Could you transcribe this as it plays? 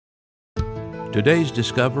Today's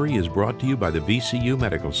discovery is brought to you by the VCU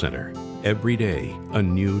Medical Center. Every day, a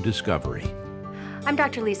new discovery. I'm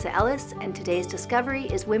Dr. Lisa Ellis, and today's discovery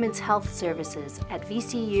is Women's Health Services at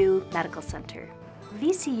VCU Medical Center.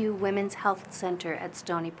 VCU Women's Health Center at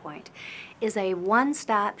Stony Point is a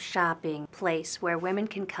one-stop shopping place where women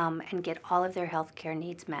can come and get all of their health care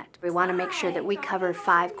needs met. We want to make sure that we cover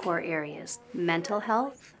 5 core areas: mental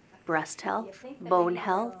health, breast health, bone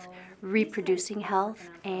health, reproducing health,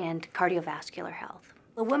 and cardiovascular health.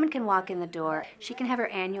 A woman can walk in the door, she can have her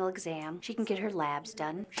annual exam, she can get her labs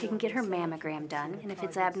done, she can get her mammogram done, and if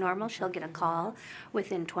it's abnormal, she'll get a call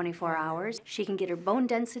within 24 hours. She can get her bone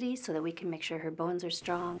density so that we can make sure her bones are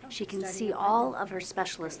strong. She can see all of her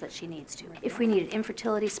specialists that she needs to. If we need an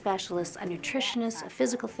infertility specialist, a nutritionist, a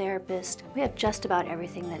physical therapist, we have just about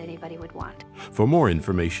everything that anybody would want. For more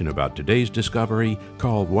information about today's discovery,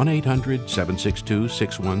 call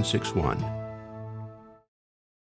 1-800-762-6161.